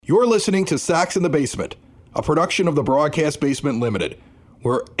You're listening to Sox in the Basement, a production of the Broadcast Basement Limited,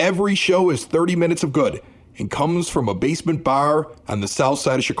 where every show is 30 minutes of good and comes from a basement bar on the south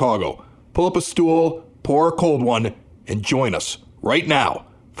side of Chicago. Pull up a stool, pour a cold one, and join us right now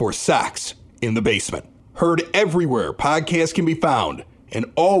for Sox in the Basement. Heard everywhere podcasts can be found, and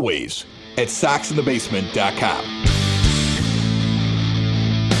always at soxinthebasement.com.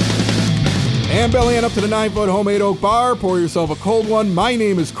 And bellying up to the 9-foot homemade oak bar, pour yourself a cold one. My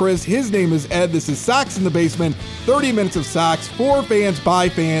name is Chris, his name is Ed. This is Sox in the Basement, 30 minutes of Sox, for fans, by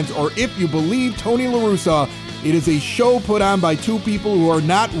fans, or if you believe Tony La Russa, it is a show put on by two people who are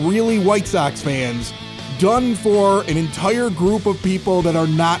not really White Sox fans, done for an entire group of people that are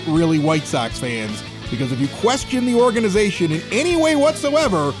not really White Sox fans. Because if you question the organization in any way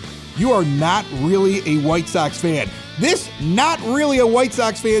whatsoever, you are not really a White Sox fan. This Not Really a White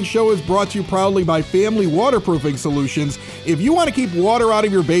Sox Fan show is brought to you proudly by Family Waterproofing Solutions. If you want to keep water out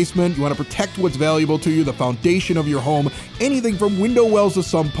of your basement, you want to protect what's valuable to you, the foundation of your home, anything from window wells to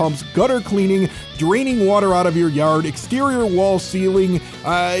sump pumps, gutter cleaning, draining water out of your yard, exterior wall sealing,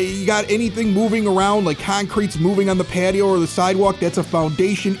 you got anything moving around like concrete's moving on the patio or the sidewalk, that's a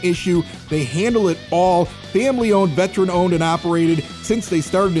foundation issue. They handle it all. Family-owned, veteran-owned, and operated since they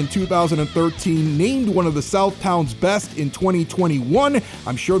started in 2013. Named one of the Southtown's best in 2021.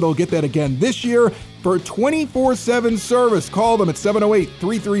 I'm sure they'll get that again this year. For 24/7 service, call them at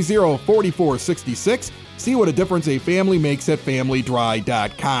 708-330-4466. See what a difference a family makes at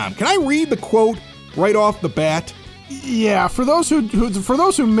FamilyDry.com. Can I read the quote right off the bat? Yeah, for those who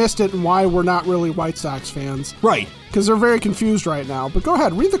missed it and why we're not really White Sox fans. Right. Because they're very confused right now. But go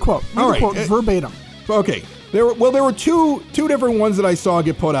ahead, read the quote. Read the quote verbatim. Okay. There were two different ones that I saw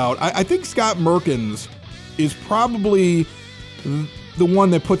get put out. I think Scott Merkins is probably the one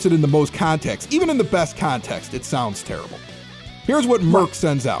that puts it in the most context. Even in the best context, it sounds terrible. Here's what Merck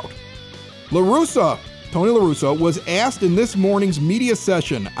sends out. Tony La Russa, was asked in this morning's media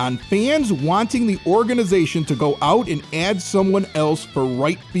session on fans wanting the organization to go out and add someone else for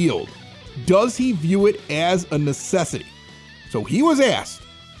right field. Does he view it as a necessity? So he was asked,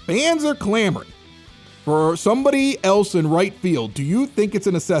 fans are clamoring for somebody else in right field. Do you think it's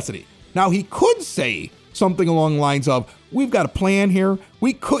a necessity? Now, he could say something along the lines of, we've got a plan here.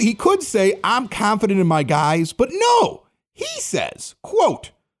 He could say, I'm confident in my guys, but no, he says, quote,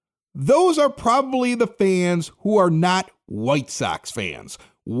 those are probably the fans who are not White Sox fans.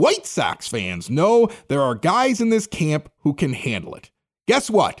 White Sox fans know there are guys in this camp who can handle it. Guess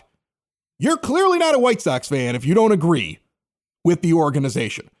what? You're clearly not a White Sox fan if you don't agree with the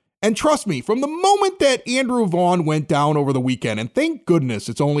organization. And trust me, from the moment that Andrew Vaughn went down over the weekend, and thank goodness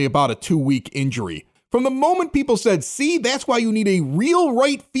it's only about a 2-week injury, from the moment people said, see, that's why you need a real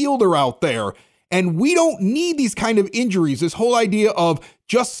right fielder out there, and we don't need these kind of injuries, this whole idea of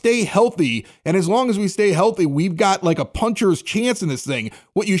just stay healthy, and as long as we stay healthy, we've got like a puncher's chance in this thing.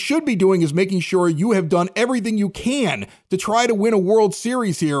 What you should be doing is making sure you have done everything you can to try to win a World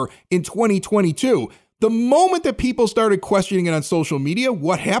Series here in 2022. The moment that people started questioning it on social media,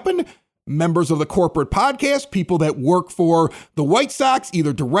 what happened? Members of the corporate podcast, people that work for the White Sox,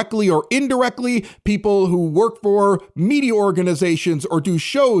 either directly or indirectly, people who work for media organizations or do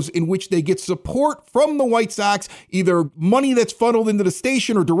shows in which they get support from the White Sox, either money that's funneled into the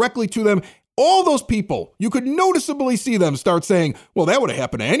station or directly to them. All those people, you could noticeably see them start saying, well, that would have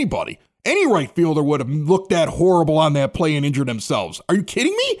happened to anybody. Any right fielder would have looked that horrible on that play and injured themselves. Are you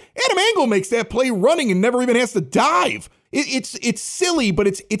kidding me? Adam Engel makes that play running and never even has to dive. It's silly, but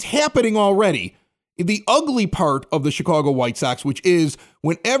it's happening already. The ugly part of the Chicago White Sox, which is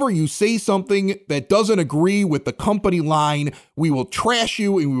whenever you say something that doesn't agree with the company line, we will trash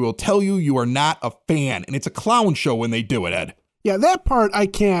you and we will tell you are not a fan. And it's a clown show when they do it, Ed. Yeah, that part I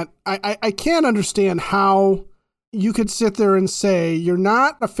can't understand how you could sit there and say you're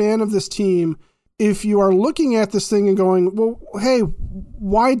not a fan of this team if you are looking at this thing and going, well, hey,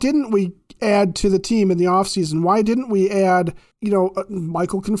 why didn't we add to the team in the offseason? Why didn't we add,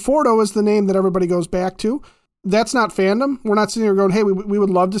 Michael Conforto is the name that everybody goes back to. That's not fandom. We're not sitting here going, hey, we would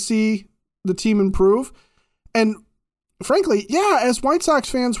love to see the team improve. And frankly, yeah, as White Sox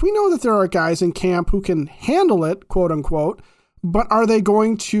fans, we know that there are guys in camp who can handle it, quote unquote, but are they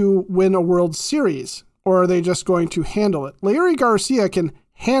going to win a World Series? Or are they just going to handle it? Leury Garcia can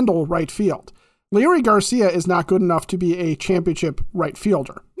handle right field. Leury Garcia is not good enough to be a championship right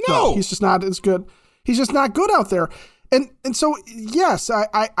fielder. No, he's just not as good. He's just not good out there. And so, yes,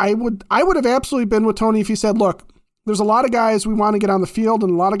 I would have absolutely been with Tony if he said, look, there's a lot of guys we want to get on the field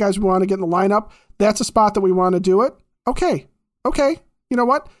and a lot of guys we want to get in the lineup. That's a spot that we want to do it. Okay. You know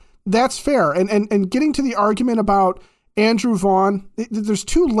what? That's fair. And getting to the argument about Andrew Vaughn, there's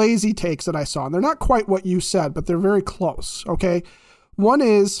two lazy takes that I saw, and they're not quite what you said, but they're very close, okay? One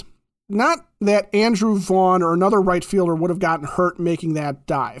is not that Andrew Vaughn or another right fielder would have gotten hurt making that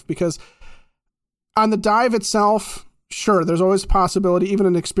dive, because on the dive itself, sure, there's always a possibility even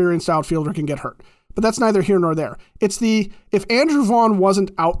an experienced outfielder can get hurt. But that's neither here nor there. It's if Andrew Vaughn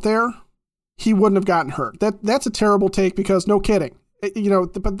wasn't out there, he wouldn't have gotten hurt. That's a terrible take because no kidding.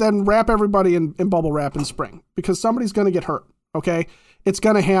 But then wrap everybody in bubble wrap in spring because somebody's going to get hurt, okay? It's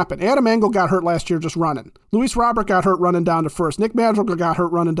going to happen. Adam Engel got hurt last year just running. Luis Robert got hurt running down to first. Nick Madrigal got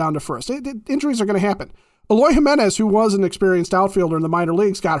hurt running down to first. Injuries are going to happen. Eloy Jimenez, who was an experienced outfielder in the minor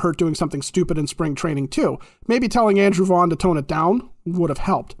leagues, got hurt doing something stupid in spring training too. Maybe telling Andrew Vaughn to tone it down would have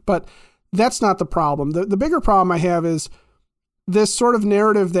helped, but that's not the problem. The bigger problem I have is this sort of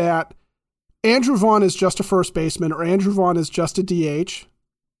narrative that Andrew Vaughn is just a first baseman or Andrew Vaughn is just a DH.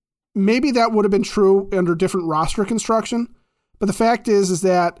 Maybe that would have been true under different roster construction, but the fact is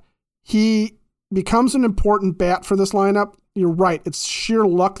that he becomes an important bat for this lineup. You're right. It's sheer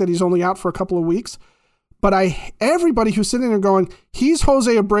luck that he's only out for a couple of weeks. But everybody who's sitting there going, he's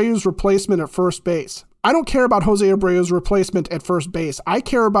Jose Abreu's replacement at first base. I don't care about Jose Abreu's replacement at first base. I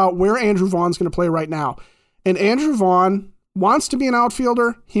care about where Andrew Vaughn's going to play right now. And Andrew Vaughn wants to be an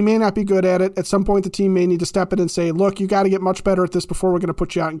outfielder. He may not be good at it. At some point, the team may need to step in and say, look, you got to get much better at this before we're going to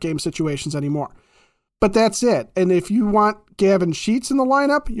put you out in game situations anymore. But that's it. And if you want Gavin Sheets in the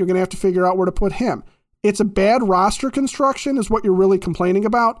lineup, you're going to have to figure out where to put him. It's a bad roster construction is what you're really complaining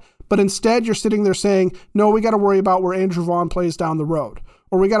about. But instead, you're sitting there saying, no, we got to worry about where Andrew Vaughn plays down the road.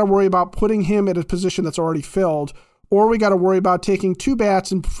 Or we got to worry about putting him at a position that's already filled. Or we got to worry about taking two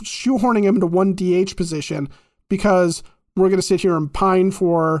bats and shoehorning him into one DH position because we're going to sit here and pine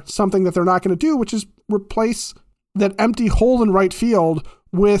for something that they're not going to do, which is replace that empty hole in right field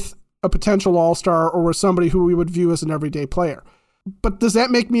with a potential all-star or with somebody who we would view as an everyday player. But does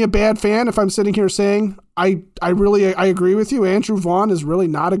that make me a bad fan if I'm sitting here saying I agree with you? Andrew Vaughn is really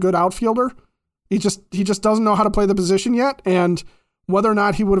not a good outfielder. He just doesn't know how to play the position yet. And whether or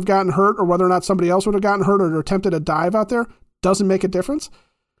not he would have gotten hurt or whether or not somebody else would have gotten hurt or attempted a dive out there doesn't make a difference.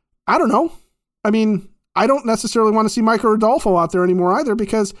 I don't know. I mean, I don't necessarily want to see Michael Rodolfo out there anymore either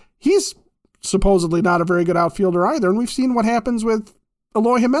because he's supposedly not a very good outfielder either. And we've seen what happens with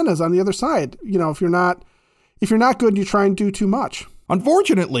Eloy Jimenez on the other side. If you're not good, you try and do too much.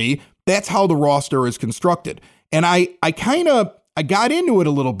 Unfortunately, that's how the roster is constructed. And I got into it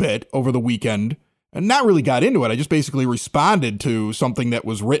a little bit over the weekend, and not really got into it. I just basically responded to something that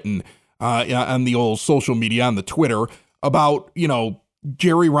was written on the old social media, on the Twitter, about,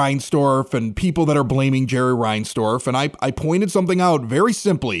 Jerry Reinsdorf and people that are blaming Jerry Reinsdorf. And I pointed something out very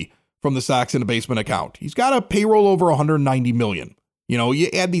simply from the Sox in the Basement account. He's got a payroll over $190 million. You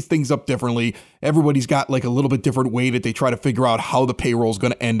add these things up differently. Everybody's got like a little bit different way that they try to figure out how the payroll is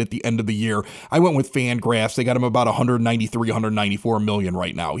going to end at the end of the year. I went with FanGraphs. They got him about 194 million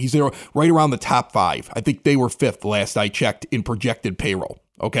right now. He's there right around the top five. I think they were fifth last I checked in projected payroll.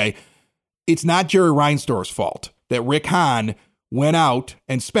 Okay. It's not Jerry Reinsdorf's fault that Rick Hahn went out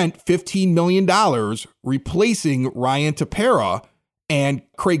and spent $15 million replacing Ryan Tepera and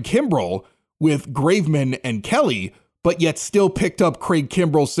Craig Kimbrell with Graveman and Kelly, but yet still picked up Craig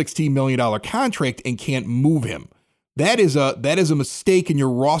Kimbrell's $16 million contract and can't move him. That is a mistake in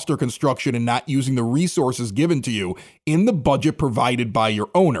your roster construction and not using the resources given to you in the budget provided by your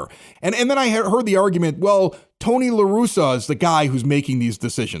owner. And then I heard the argument, well, Tony La Russa is the guy who's making these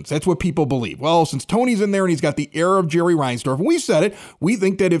decisions. That's what people believe. Well, since Tony's in there and he's got the air of Jerry Reinsdorf, and we said it, we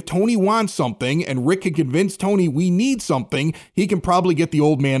think that if Tony wants something and Rick can convince Tony we need something, he can probably get the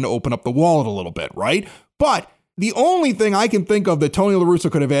old man to open up the wallet a little bit, right? But the only thing I can think of that Tony La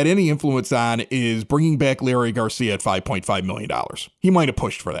Russa could have had any influence on is bringing back Larry Garcia at $5.5 million. He might have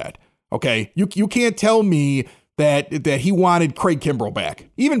pushed for that. Okay, you can't tell me that he wanted Craig Kimbrell back,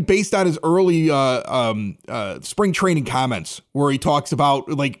 even based on his early spring training comments, where he talks about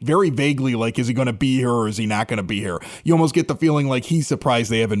like very vaguely, like, is he going to be here or is he not going to be here? You almost get the feeling like he's surprised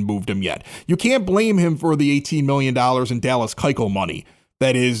they haven't moved him yet. You can't blame him for the $18 million in Dallas Keuchel money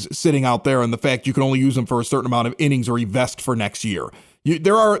that is sitting out there, and the fact you can only use them for a certain amount of innings or he vest for next year.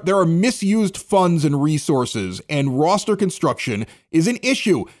 There are misused funds and resources, and roster construction is an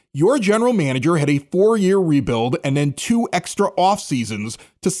issue. Your general manager had a 4-year rebuild and then 2 extra off seasons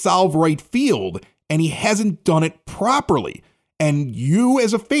to solve right field, and he hasn't done it properly. And you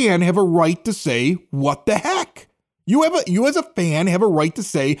as a fan have a right to say, what the heck? You as a fan have a right to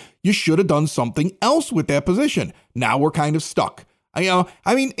say you should have done something else with that position. Now we're kind of stuck. I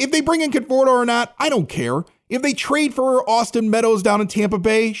mean, if they bring in Conforto or not, I don't care. If they trade for Austin Meadows down in Tampa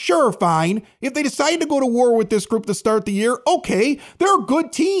Bay, sure, fine. If they decide to go to war with this group to start the year, okay, they're a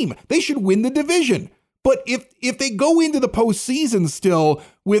good team. They should win the division. But if they go into the postseason still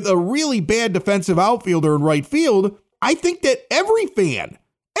with a really bad defensive outfielder in right field, I think that every fan,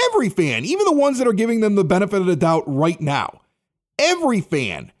 even the ones that are giving them the benefit of the doubt right now, every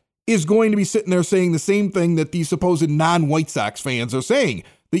fan is going to be sitting there saying the same thing that these supposed non-White Sox fans are saying,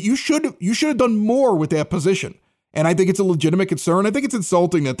 that you should have done more with that position. And I think it's a legitimate concern. I think it's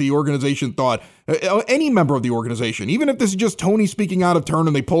insulting that the organization thought, any member of the organization, even if this is just Tony speaking out of turn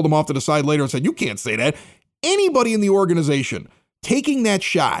and they pulled him off to the side later and said, you can't say that. Anybody in the organization taking that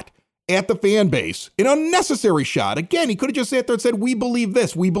shot at the fan base, an unnecessary shot. Again, he could have just sat there and said, we believe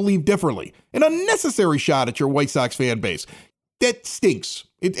this, we believe differently. An unnecessary shot at your White Sox fan base. That stinks.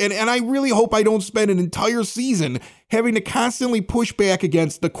 And I really hope I don't spend an entire season having to constantly push back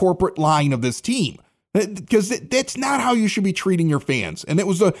against the corporate line of this team. Because that's not how you should be treating your fans. And it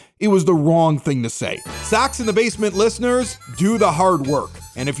was the wrong thing to say. Sox in the Basement listeners, do the hard work.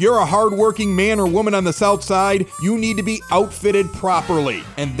 And if you're a hardworking man or woman on the South Side, you need to be outfitted properly.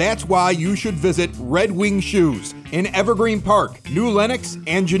 And that's why you should visit Red Wing Shoes in Evergreen Park, New Lenox,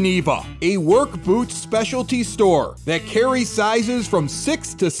 and Geneva. A work boots specialty store that carries sizes from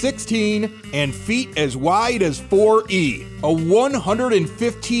 6 to 16 and feet as wide as 4E. A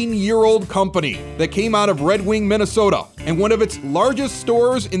 115-year-old company that came out of Red Wing, Minnesota. And one of its largest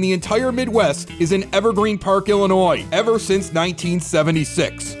stores in the entire Midwest is in Evergreen Park, Illinois, ever since 1976.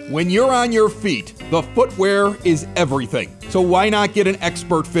 When you're on your feet, the footwear is everything. So why not get an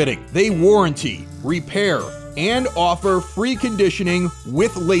expert fitting? They warranty, repair, and offer free conditioning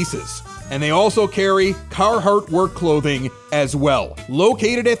with laces. And they also carry Carhartt work clothing as well.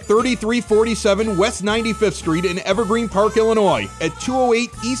 Located at 3347 West 95th Street in Evergreen Park, Illinois, at 208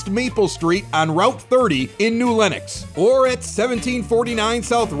 East Maple Street on Route 30 in New Lenox, or at 1749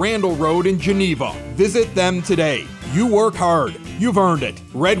 South Randall Road in Geneva. Visit them today. You work hard. You've earned it.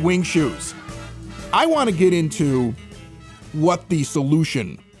 Red Wing Shoes. I want to get into what the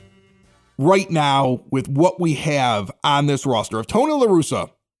solution right now with what we have on this roster. If Tony La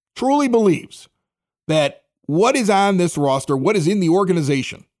Russa truly believes that what is on this roster, what is in the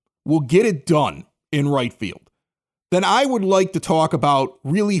organization, will get it done in right field, then I would like to talk about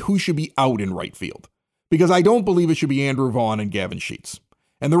really who should be out in right field. Because I don't believe it should be Andrew Vaughn and Gavin Sheets.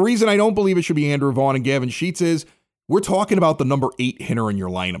 And the reason I don't believe it should be Andrew Vaughn and Gavin Sheets is we're talking about the number 8 hitter in your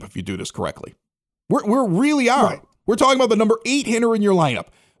lineup if you do this correctly. We really are. Right. We're talking about the number 8 hitter in your lineup.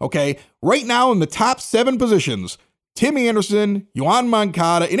 Okay, right now in the top 7 positions, Tim Anderson, Yoan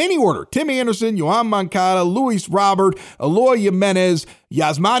Moncada, in any order, Tim Anderson, Yoan Moncada, Luis Robert, Eloy Jimenez,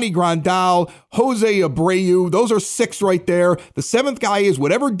 Yasmani Grandal, Jose Abreu. Those are 6 right there. The 7th guy is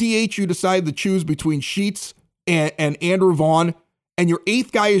whatever DH you decide to choose between Sheets and Andrew Vaughn. And your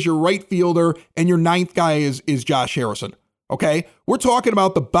 8th guy is your right fielder, and your 9th guy is Josh Harrison. Okay, we're talking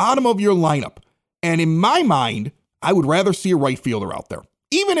about the bottom of your lineup. And in my mind, I would rather see a right fielder out there.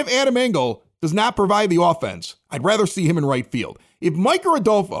 Even if Adam Engel does not provide the offense, I'd rather see him in right field. If Mike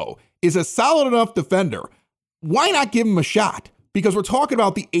Rodolfo is a solid enough defender, why not give him a shot? Because we're talking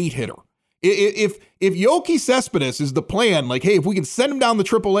about the 8 hitter. If Yoki Cespedes is the plan, like, hey, if we can send him down to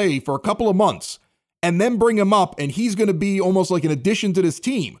AAA for a couple of months and then bring him up and he's going to be almost like an addition to this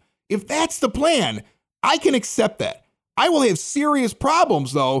team, if that's the plan, I can accept that. I will have serious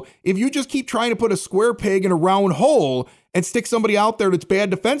problems, though, if you just keep trying to put a square peg in a round hole and stick somebody out there that's bad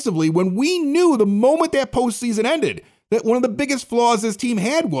defensively when we knew the moment that postseason ended that one of the biggest flaws this team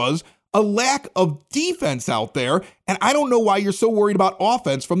had was a lack of defense out there. And I don't know why you're so worried about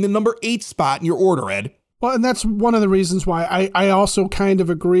offense from the number 8 spot in your order, Ed. Well, and that's one of the reasons why I also kind of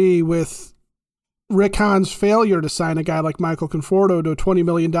agree with Rick Hahn's failure to sign a guy like Michael Conforto to a $20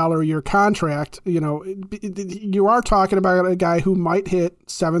 million a year contract. You know, you are talking about a guy who might hit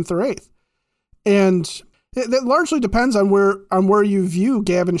 7th or 8th. And that largely depends on where you view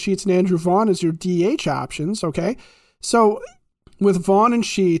Gavin Sheets and Andrew Vaughn as your DH options, okay? So with Vaughn and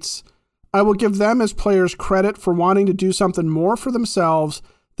Sheets, I will give them as players credit for wanting to do something more for themselves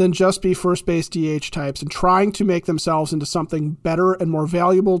than just be first base DH types and trying to make themselves into something better and more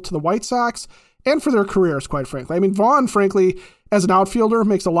valuable to the White Sox and for their careers, quite frankly. I mean, Vaughn, frankly, as an outfielder,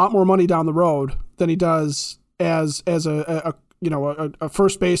 makes a lot more money down the road than he does as a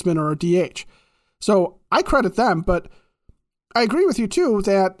first baseman or a DH. So I credit them, but I agree with you too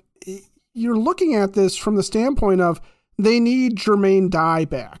that you're looking at this from the standpoint of they need Jermaine Dye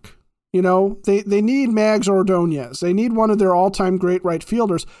back. You know, they need Mags Ordonez. They need one of their all-time great right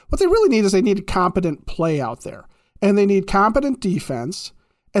fielders. What they really need is they need competent play out there. And they need competent defense.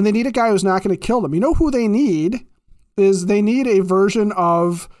 and they need a guy who's not going to kill them. You know who they need is they need a version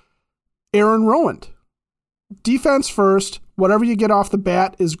of Aaron Rowand. Defense first, whatever you get off the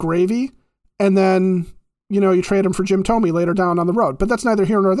bat is gravy, and then, you trade him for Jim Thome later down on the road. But that's neither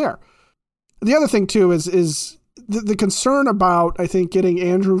here nor there. The other thing, too, is the concern about, I think, getting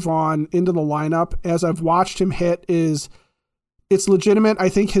Andrew Vaughn into the lineup, as I've watched him hit, is it's legitimate. I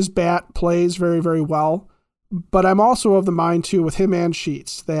think his bat plays very, very well. But I'm also of the mind, too, with him and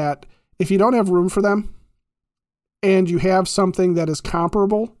Sheets, that if you don't have room for them and you have something that is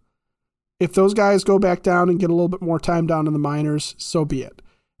comparable, if those guys go back down and get a little bit more time down in the minors, so be it.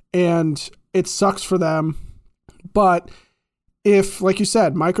 And it sucks for them. But if, like you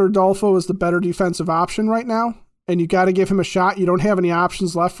said, Mike Rodolfo is the better defensive option right now, and you got to give him a shot, you don't have any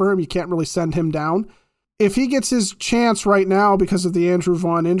options left for him, you can't really send him down. If he gets his chance right now because of the Andrew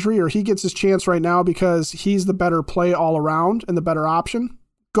Vaughn injury, or he gets his chance right now because he's the better play all around and the better option,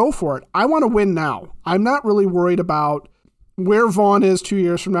 go for it. I want to win now. I'm not really worried about where Vaughn is 2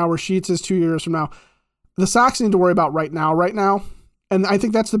 years from now, where Sheets is 2 years from now. The Sox need to worry about right now. And I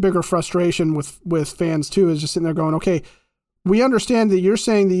think that's the bigger frustration with fans too, is just sitting there going, okay, we understand that you're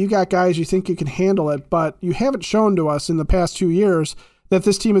saying that you got guys you think you can handle it, but you haven't shown to us in the past 2 years that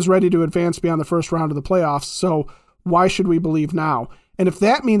this team is ready to advance beyond the first round of the playoffs. So why should we believe now? And if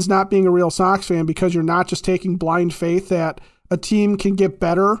that means not being a real Sox fan because you're not just taking blind faith that a team can get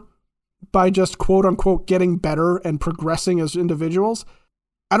better by just quote unquote getting better and progressing as individuals,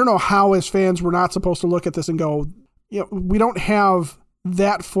 I don't know how as fans we're not supposed to look at this and go, we don't have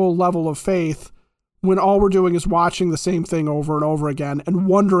that full level of faith when all we're doing is watching the same thing over and over again and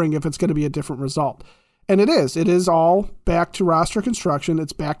wondering if it's going to be a different result. And it is all back to roster construction.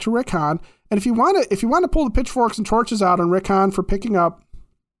 It's back to Rick Hahn. And if you want to pull the pitchforks and torches out on Rick Hahn for picking up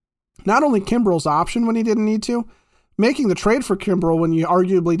not only Kimbrel's option when he didn't need to, making the trade for Kimbrel when you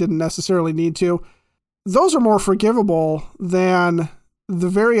arguably didn't necessarily need to, those are more forgivable than the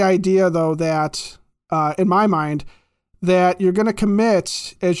very idea, though, that, in my mind, that you're going to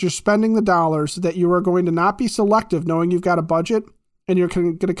commit as you're spending the dollars, that you are going to not be selective knowing you've got a budget, and you're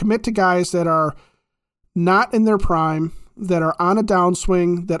going to commit to guys that are not in their prime, that are on a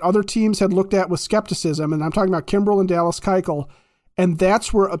downswing, that other teams had looked at with skepticism. And I'm talking about Kimbrel and Dallas Keuchel. And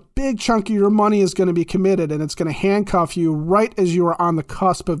that's where a big chunk of your money is going to be committed, and it's going to handcuff you right as you are on the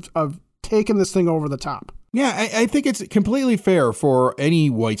cusp of taking this thing over the top. Yeah, I think it's completely fair for any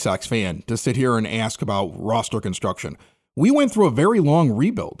White Sox fan to sit here and ask about roster construction. We went through a very long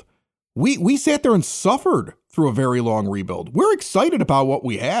rebuild. We sat there and suffered through a very long rebuild. We're excited about what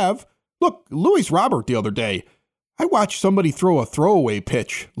we have. Look, Luis Robert the other day, I watched somebody throw a throwaway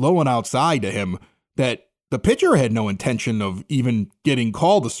pitch low and outside to him that the pitcher had no intention of even getting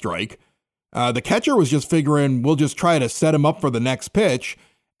called a strike. The catcher was just figuring, we'll just try to set him up for the next pitch,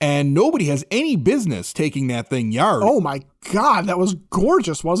 and nobody has any business taking that thing yard. Oh my God, that was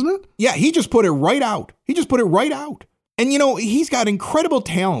gorgeous, wasn't it? Yeah, he just put it right out. And, he's got incredible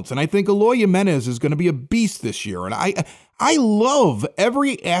talents, and I think Eloy Jimenez is going to be a beast this year. And I love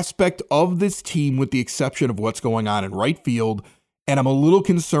every aspect of this team with the exception of what's going on in right field, and I'm a little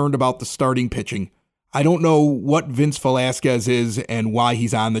concerned about the starting pitching. I don't know what Vince Velasquez is and why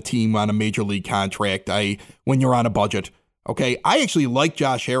he's on the team on a major league contract when you're on a budget. Okay, I actually like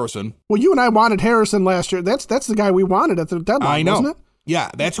Josh Harrison. Well, you and I wanted Harrison last year. That's the guy we wanted at the deadline, I know. wasn't it? Yeah,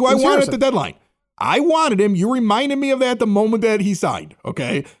 that's who I wanted at the deadline. I wanted him. You reminded me of that the moment that he signed,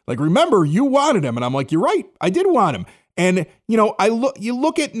 okay? Like, remember, you wanted him. And I'm like, you're right. I did want him. And, you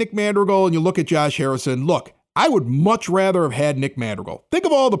look at Nick Madrigal and you look at Josh Harrison. Look, I would much rather have had Nick Madrigal. Think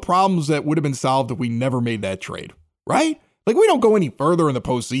of all the problems that would have been solved if we never made that trade, right? Like, we don't go any further in the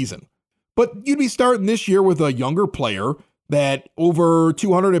postseason. But you'd be starting this year with a younger player that over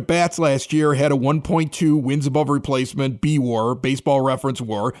 200 at bats last year had a 1.2 wins above replacement B-WAR, baseball reference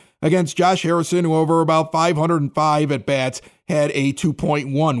WAR, against Josh Harrison, who over about 505 at bats had a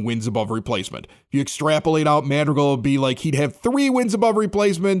 2.1 wins above replacement. If you extrapolate out Madrigal, it'd be like he'd have 3 wins above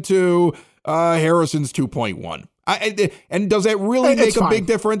replacement to Harrison's 2.1. And does that really make a big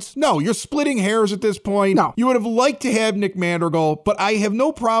difference? No, you're splitting hairs at this point. No. You would have liked to have Nick Madrigal, but I have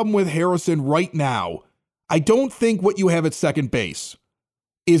no problem with Harrison right now. I don't think what you have at second base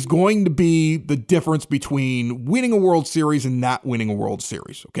is going to be the difference between winning a World Series and not winning a World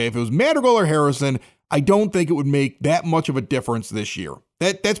Series. Okay, if it was Madrigal or Harrison, I don't think it would make that much of a difference this year.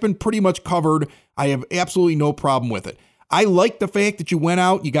 That's been pretty much covered. I have absolutely no problem with it. I like the fact that you went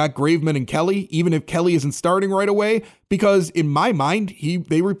out, you got Graveman and Kelly, even if Kelly isn't starting right away, because in my mind,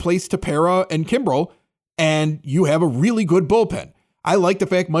 they replaced Tepera and Kimbrel, and you have a really good bullpen. I like the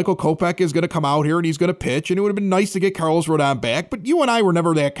fact Michael Kopech is going to come out here and he's going to pitch, and it would have been nice to get Carlos Rodon back, but you and I were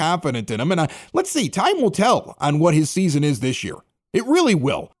never that confident in him. And let's see, time will tell on what his season is this year. It really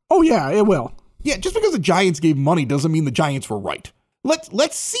will. Oh, yeah, it will. Yeah, just because the Giants gave money doesn't mean the Giants were right.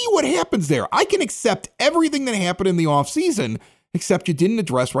 Let's see what happens there. I can accept everything that happened in the offseason, except you didn't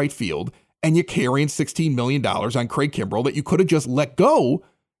address right field, and you're carrying $16 million on Craig Kimbrel that you could have just let go,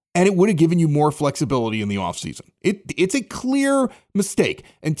 and it would have given you more flexibility in the offseason. It's a clear mistake.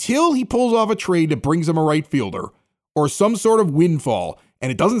 Until he pulls off a trade that brings him a right fielder or some sort of windfall,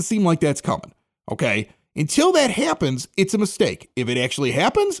 and it doesn't seem like that's coming, okay? Until that happens, it's a mistake. If it actually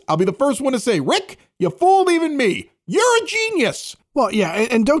happens, I'll be the first one to say, Rick, you fooled even me. You're a genius. Well, yeah,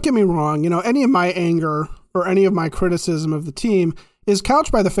 and don't get me wrong. Any of my anger or any of my criticism of the team is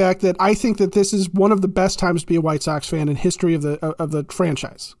couched by the fact that I think that this is one of the best times to be a White Sox fan in history of the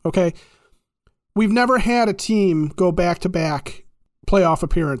franchise. Okay, we've never had a team go back-to-back playoff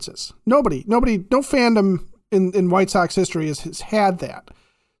appearances. Nobody, no fandom in White Sox history has had that.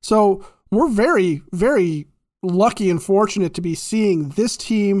 So we're very, very lucky and fortunate to be seeing this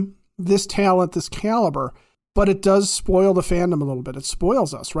team, this talent, this caliber. But it does spoil the fandom a little bit. It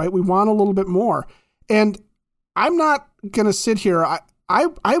spoils us, right? We want a little bit more. And I'm not going to sit here.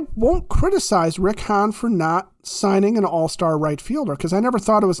 I won't criticize Rick Hahn for not signing an all-star right fielder because I never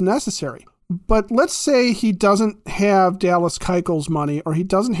thought it was necessary. But let's say he doesn't have Dallas Keuchel's money or he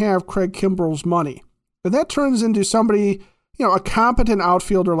doesn't have Craig Kimbrel's money. And that turns into somebody, a competent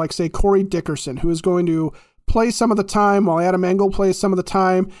outfielder like, say, Corey Dickerson, who is going to play some of the time while Adam Engel plays some of the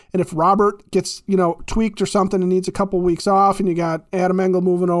time. And if Robert gets, tweaked or something and needs a couple weeks off and you got Adam Engel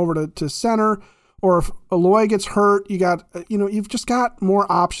moving over to center, or if Eloy gets hurt, you got, you've just got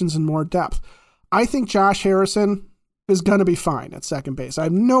more options and more depth. I think Josh Harrison is going to be fine at second base. I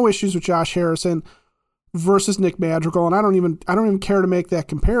have no issues with Josh Harrison versus Nick Madrigal. And I don't even care to make that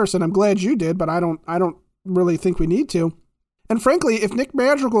comparison. I'm glad you did, but I don't really think we need to. And frankly, if Nick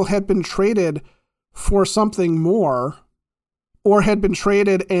Madrigal had been traded for something more, or had been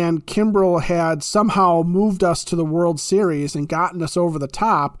traded and Kimbrel had somehow moved us to the World Series and gotten us over the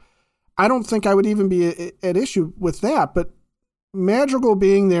top, I don't think I would even be at issue with that. But Madrigal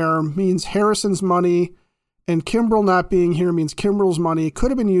being there means Harrison's money, and Kimbrel not being here means Kimbrel's money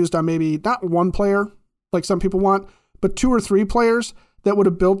could have been used on maybe not one player, like some people want, but 2 or 3 players that would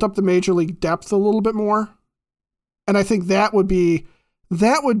have built up the major league depth a little bit more. And I think that would be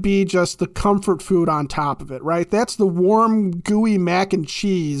just the comfort food on top of it, right? That's the warm, gooey mac and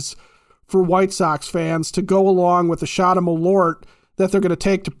cheese for White Sox fans to go along with the shot of Malort that they're going to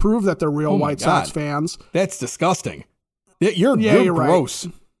take to prove that they're real White Sox fans. That's disgusting. You're gross.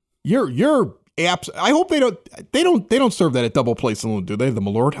 Right. You're I hope they don't serve that at Double Play Saloon, do they? The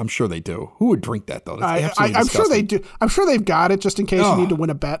Malort? I'm sure they do. Who would drink that though? That's I'm sure they do. I'm sure they've got it just in case you need to win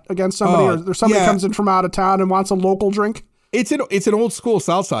a bet against somebody, or somebody comes in from out of town and wants a local drink. It's an old school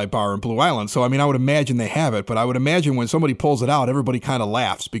Southside bar in Blue Island, so I would imagine they have it, but I would imagine when somebody pulls it out, everybody kind of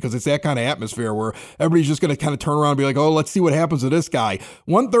laughs because it's that kind of atmosphere where everybody's just going to kind of turn around and be like, oh, let's see what happens to this guy.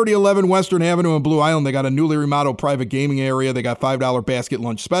 13011 Western Avenue in Blue Island, they got a newly remodeled private gaming area. They got $5 basket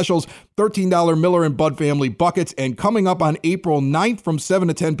lunch specials, $13 Miller and Bud family buckets, and coming up on April 9th from 7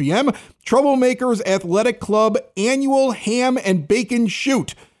 to 10 p.m., Troublemakers Athletic Club annual ham and bacon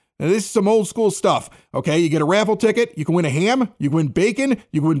shoot. Now, this is some old school stuff, okay? You get a raffle ticket, you can win a ham, you can win bacon,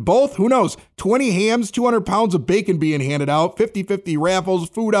 you can win both, who knows? 20 hams, 200 pounds of bacon being handed out, 50-50 raffles,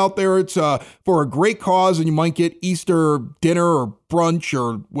 food out there. It's for a great cause, and you might get Easter dinner or brunch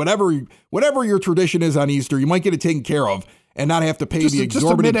or whatever your tradition is on Easter. You might get it taken care of and not have to pay the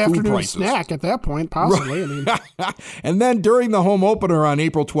exorbitant food prices. Snack at that point, possibly. And then during the home opener on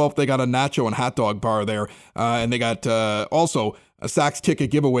April 12th, they got a nacho and hot dog bar there, and they got also Sox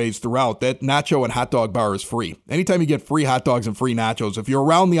ticket giveaways throughout. That nacho and hot dog bar is free. Anytime you get free hot dogs and free nachos, if you're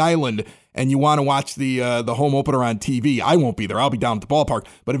around the island and you want to watch the home opener on TV, I won't be there. I'll be down at the ballpark.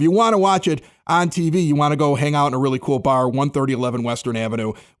 But if you want to watch it on TV, you want to go hang out in a really cool bar, 13011 Western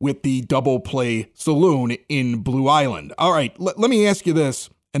Avenue with the Double Play Saloon in Blue Island. All right, let me ask you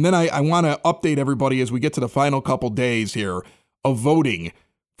this, and then I want to update everybody as we get to the final couple days here of voting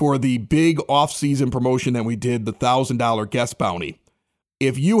for the big off-season promotion that we did, the $1,000 guest bounty.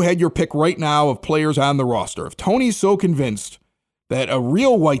 If you had your pick right now of players on the roster, if Tony's so convinced that a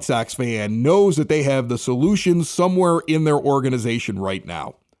real White Sox fan knows that they have the solution somewhere in their organization right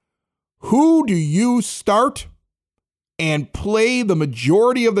now, who do you start and play the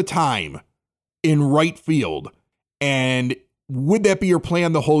majority of the time in right field? And would that be your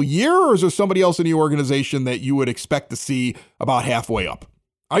plan the whole year, or is there somebody else in the organization that you would expect to see about halfway up?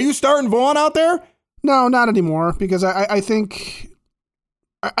 Are you starting Vaughn out there? No, not anymore, because I think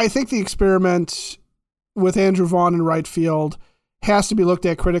I think the experiment with Andrew Vaughn in right field has to be looked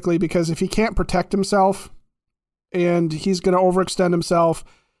at critically, because if he can't protect himself and he's going to overextend himself,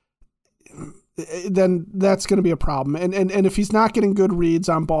 then that's going to be a problem. And if he's not getting good reads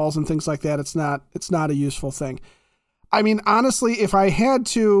on balls and things like that, it's not a useful thing. I mean, honestly, if I had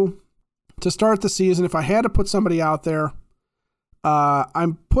to start the season, if I had to put somebody out there,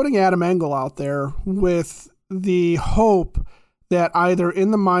 I'm putting Adam Engel out there with the hope that either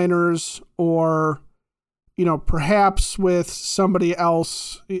in the minors or, perhaps with somebody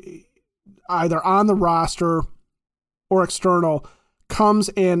else, either on the roster or external, comes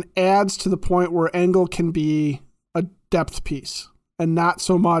and adds to the point where Engel can be a depth piece and not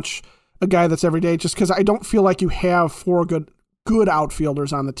so much a guy that's every day, just because I don't feel like you have 4 good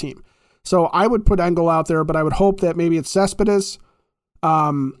outfielders on the team. So I would put Engel out there, but I would hope that maybe it's Cespedes.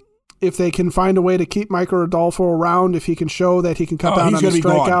 If they can find a way to keep Michael Adolfo around, if he can show that he can cut down on the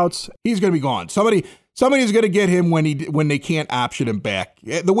strikeouts. He's going to be gone. Somebody's going to get him when they can't option him back.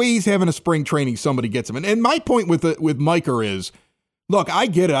 The way he's having a spring training, somebody gets him. And my point with Micah is, look, I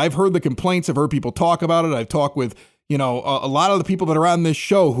get it. I've heard the complaints. I've heard people talk about it. I've talked with, a lot of the people that are on this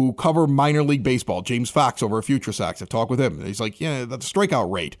show who cover minor league baseball. James Fox over at Future Sox. I've talked with him. He's like, the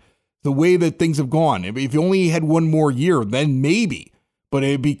strikeout rate, the way that things have gone. If you only had one more year, then maybe. But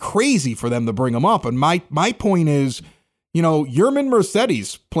it'd be crazy for them to bring him up. And my point is, Yermin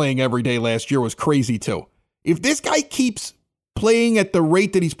Mercedes playing every day last year was crazy too. If this guy keeps playing at the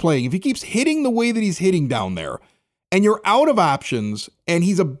rate that he's playing, if he keeps hitting the way that he's hitting down there, and you're out of options, and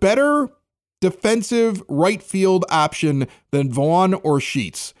he's a better defensive right field option than Vaughn or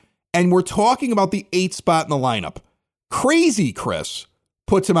Sheets, and we're talking about the 8th spot in the lineup, crazy Chris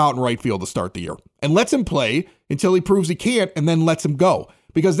puts him out in right field to start the year and lets him play until he proves he can't, and then lets him go.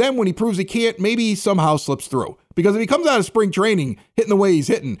 Because then when he proves he can't, maybe he somehow slips through. Because if he comes out of spring training hitting the way he's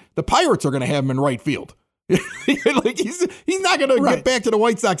hitting, the Pirates are going to have him in right field. Like he's not going to get back to the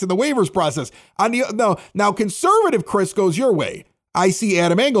White Sox in the waivers process. Now conservative Chris goes your way. I see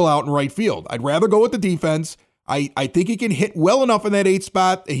Adam Engel out in right field. I'd rather go with the defense. I think he can hit well enough in that 8th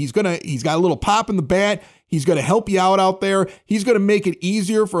spot. He's got a little pop in the bat. He's going to help you out there. He's going to make it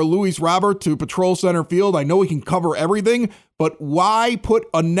easier for Luis Robert to patrol center field. I know he can cover everything, but why put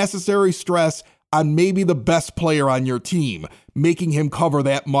unnecessary stress on maybe the best player on your team, making him cover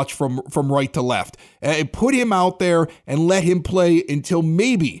that much from right to left? Put him out there and let him play until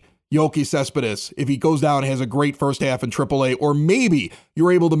maybe Yoki Cespedes, if he goes down and has a great first half in AAA, or maybe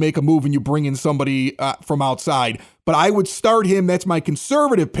you're able to make a move and you bring in somebody from outside. But I would start him. That's my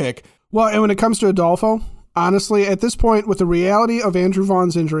conservative pick. Well, and when it comes to Adolfo, honestly, at this point, with the reality of Andrew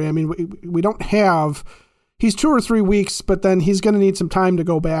Vaughn's injury, I mean, we don't have, he's 2 or 3 weeks, but then he's going to need some time to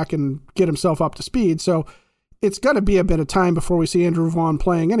go back and get himself up to speed. So it's going to be a bit of time before we see Andrew Vaughn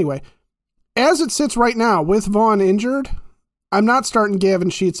playing anyway. As it sits right now, with Vaughn injured, I'm not starting Gavin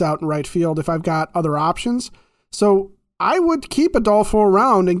Sheets out in right field if I've got other options. So I would keep Adolfo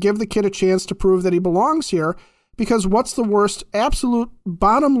around and give the kid a chance to prove that he belongs here, because what's the worst, absolute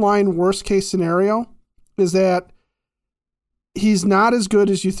bottom line worst case scenario is that he's not as good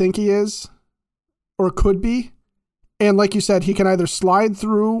as you think he is or could be. And like you said, he can either slide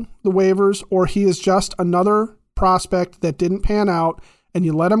through the waivers or he is just another prospect that didn't pan out, and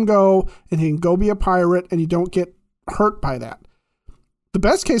you let him go and he can go be a Pirate and you don't get hurt by that. The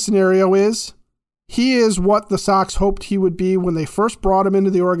best case scenario is he is what the Sox hoped he would be when they first brought him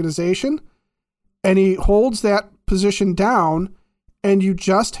into the organization, and he holds that position down, and you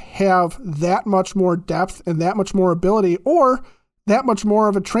just have that much more depth and that much more ability, or that much more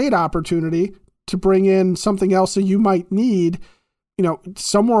of a trade opportunity to bring in something else that you might need,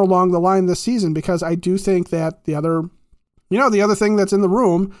 somewhere along the line this season. Because I do think that the other thing that's in the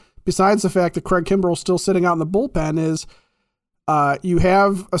room, besides the fact that Craig Kimbrell's still sitting out in the bullpen, is you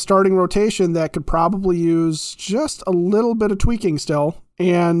have a starting rotation that could probably use just a little bit of tweaking still,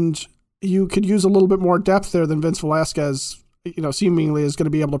 and you could use a little bit more depth there than Vince Velasquez, seemingly is going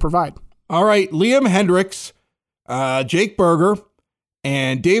to be able to provide. All right, Liam Hendriks, Jake Burger,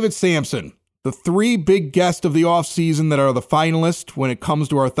 and David Samson, the 3 big guests of the offseason that are the finalists when it comes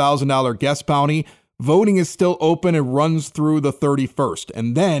to our $1,000 guest bounty. Voting is still open and runs through the 31st.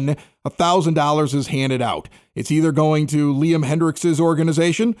 And then $1,000 is handed out. It's either going to Liam Hendriks'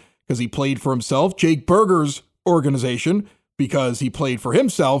 organization because he played for himself, Jake Burger's organization because he played for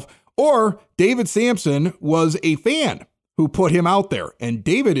himself, or David Samson was a fan who put him out there. And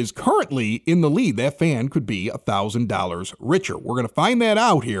David is currently in the lead. That fan could be $1,000 richer. We're going to find that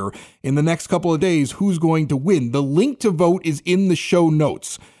out here in the next couple of days, who's going to win. The link to vote is in the show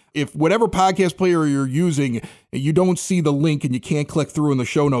notes. If whatever podcast player you're using, you don't see the link and you can't click through in the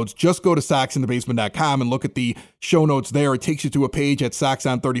show notes, just go to socksinthebasement.com and look at the show notes there. It takes you to a page at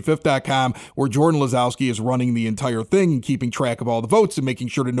sockson35th.com where Jordan Lazowski is running the entire thing and keeping track of all the votes and making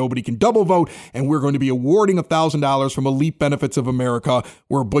sure that nobody can double vote. And we're going to be awarding $1,000 from Elite Benefits of America,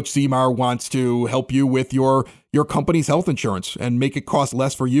 where Butch Seymour wants to help you with your company's health insurance and make it cost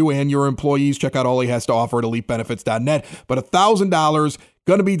less for you and your employees. Check out all he has to offer at elitebenefits.net. But $1,000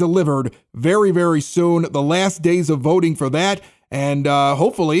 going to be delivered very, very soon. The last days of voting for that. And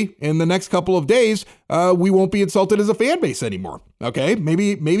hopefully in the next couple of days, we won't be insulted as a fan base anymore. Okay,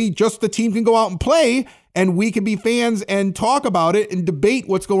 maybe just the team can go out and play and we can be fans and talk about it and debate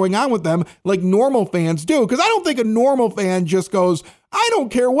what's going on with them like normal fans do. Because I don't think a normal fan just goes, I don't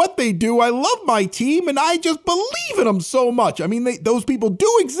care what they do. I love my team and I just believe in them so much. I mean, those people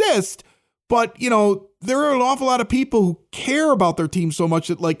do exist, but there are an awful lot of people who care about their team so much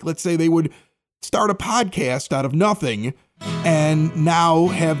that, like, let's say they would start a podcast out of nothing and now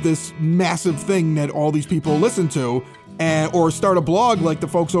have this massive thing that all these people listen to, or start a blog like the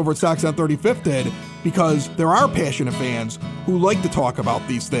folks over at Sox on 35th did, because there are passionate fans who like to talk about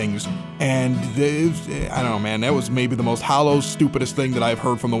these things. And I don't know, man, that was maybe the most hollow, stupidest thing that I've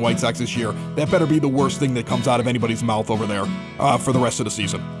heard from the White Sox this year. That better be the worst thing that comes out of anybody's mouth over there for the rest of the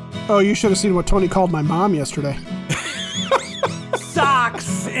season. Oh, you should have seen what Tony called my mom yesterday.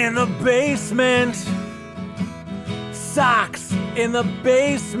 Sox in the basement. Sox in the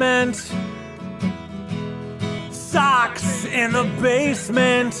basement. Sox in the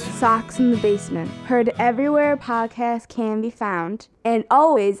basement. Sox in the Basement. Heard everywhere podcasts can be found, and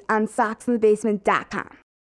always on socksinthebasement.com.